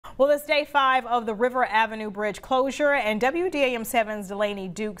Well, it's day 5 of the River Avenue Bridge closure, and WDAM7's Delaney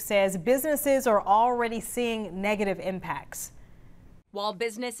Duke says businesses are already seeing negative impacts. While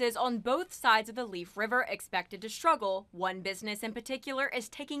businesses on both sides of the Leaf River expected to struggle, one business in particular is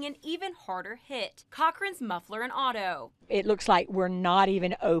taking an even harder hit: Cochran's Muffler and Auto. It looks like we're not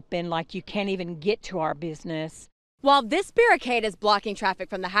even open, like you can't even get to our business. While this barricade is blocking traffic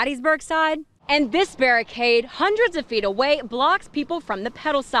from the Hattiesburg side, and this barricade hundreds of feet away blocks people from the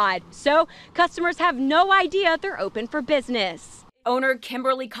Petal side, so customers have no idea they're open for business. Owner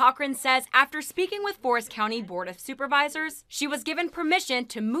Kimberly Cochran says after speaking with Forest County Board of Supervisors, she was given permission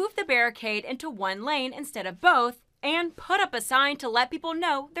to move the barricade into one lane instead of both and put up a sign to let people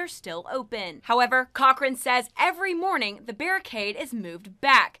know they're still open. However, Cochran says every morning the barricade is moved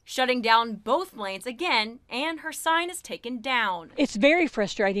back, shutting down both lanes again, and her sign is taken down. It's very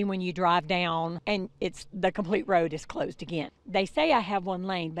frustrating when you drive down and the complete road is closed again. They say I have one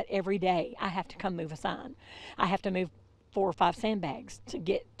lane, but every day I have to come move a sign. I have to move 4 or 5 sandbags to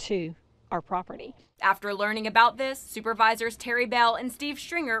get to our property. After learning about this, Supervisors Terry Bell and Steve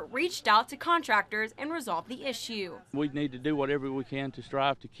Stringer reached out to contractors and resolved the issue. We need to do whatever we can to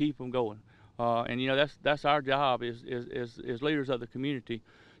strive to keep them going. And you know, that's our job as leaders of the community,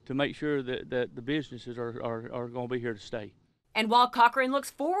 to make sure that the businesses are going to be here to stay. And while Cochran looks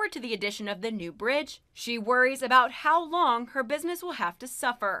forward to the addition of the new bridge, she worries about how long her business will have to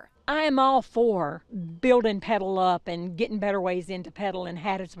suffer. I am all for building Petal up and getting better ways into Petal and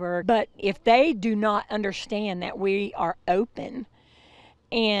Hattiesburg, but if they do not understand that we are open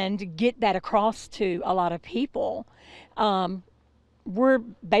and get that across to a lot of people, we're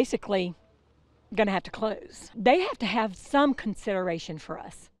basically going to have to close. They have to have some consideration for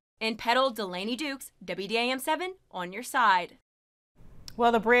us. In Petal, Delaney Dukes, WDAM7 on your side.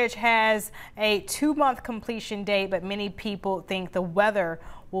 Well, the bridge has a 2-month completion date, but many people think the weather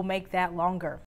will make that longer.